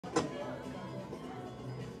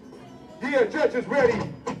Yeah, judges ready.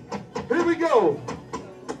 Here we go.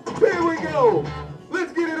 Here we go.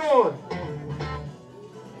 Let's get it on.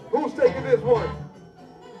 Who's taking this one?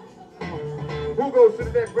 Who goes to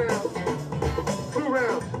the next round? 2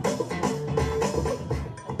 rounds.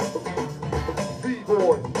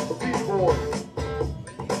 B-boys, B-boys.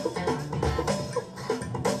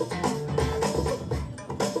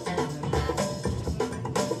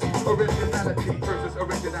 Originality versus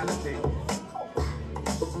originality.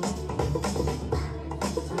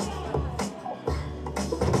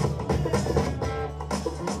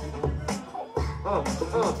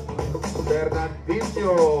 Fernandinho.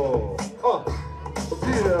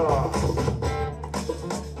 Yeah.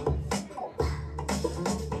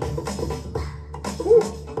 Woo.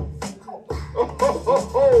 Oh, ho, ho,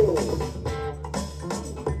 ho.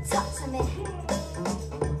 Talk to me.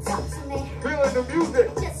 Talk to me. Feeling the music.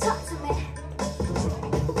 Just talk to me.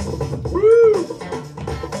 Woo.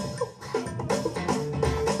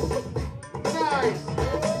 Nice.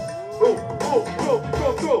 Boom, boom, boom,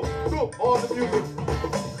 boom, boom, boom. On the music.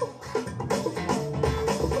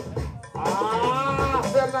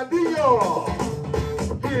 Fernandinho.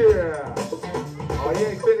 Yeah. Oh, he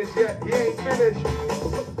ain't finished yet. He ain't finished.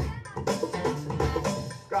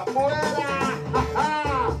 Capoeira. Ha ha.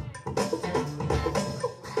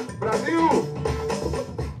 Brasil.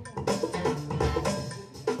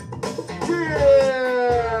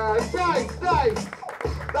 Yeah. Nice, nice.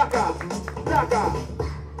 Taka, Taka.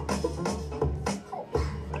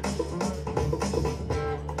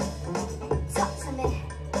 Talk to me.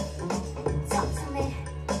 Talk to me.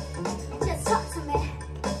 Just talk to me.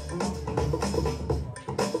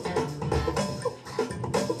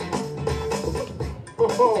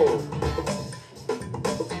 Oh.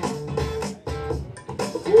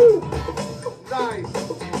 Woo. Nice.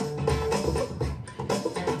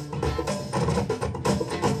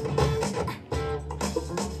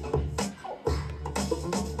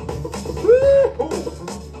 Woo.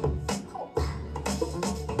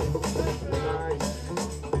 Nice.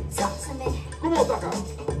 Talk to me. Come on, Taka.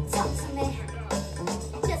 Talk to me.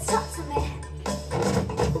 Just talk to me.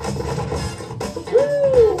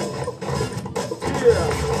 Woo. Yeah.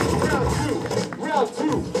 Round 2. Round 2.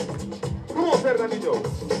 Come on, Fernandinho.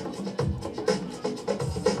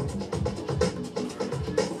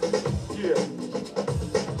 Yeah.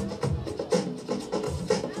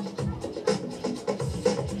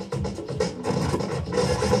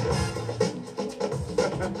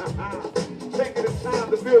 Taking his time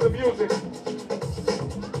to feel the music.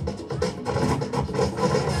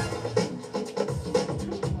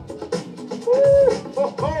 Woo! Ho,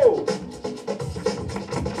 ho!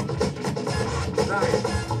 Nice.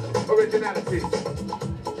 Originality.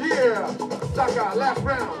 Yeah! Taka, last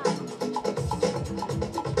round.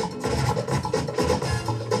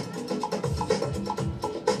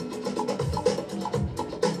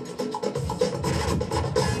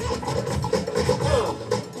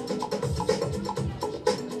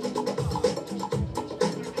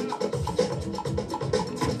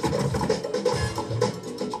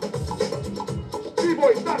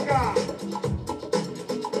 B-boy Taka!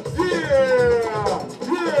 Yeah!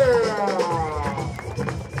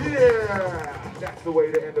 That's the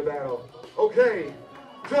way to end the battle. Okay,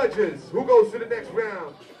 judges, who goes to the next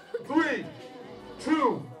round? 3,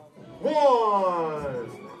 2,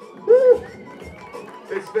 1. Woo!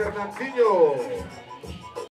 It's Fernandinho.